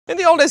In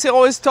the old days, they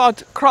always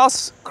taught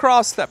cross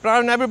step. Now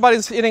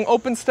everybody's hitting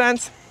open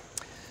stance.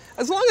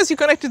 As long as you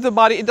connect to the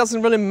body, it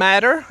doesn't really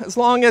matter. As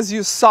long as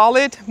you're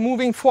solid,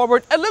 moving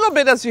forward a little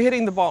bit as you're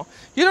hitting the ball.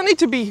 You don't need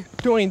to be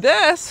doing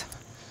this,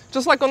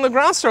 just like on the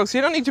ground strokes.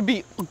 You don't need to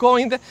be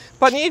going there,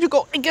 but you need to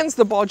go against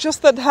the ball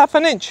just that half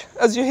an inch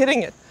as you're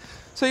hitting it.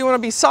 So you want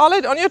to be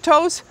solid on your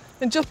toes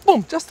and just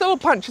boom, just a little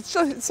punch.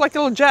 It's like a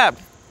little jab,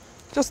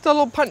 just a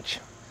little punch.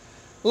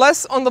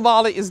 Less on the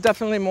volley is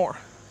definitely more.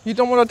 You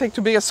don't want to take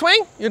too big a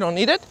swing, you don't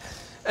need it.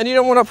 And you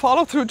don't want to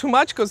follow through too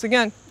much because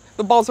again,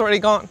 the ball's already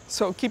gone.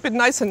 So keep it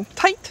nice and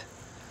tight,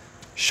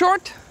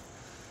 short,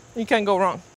 you can't go wrong.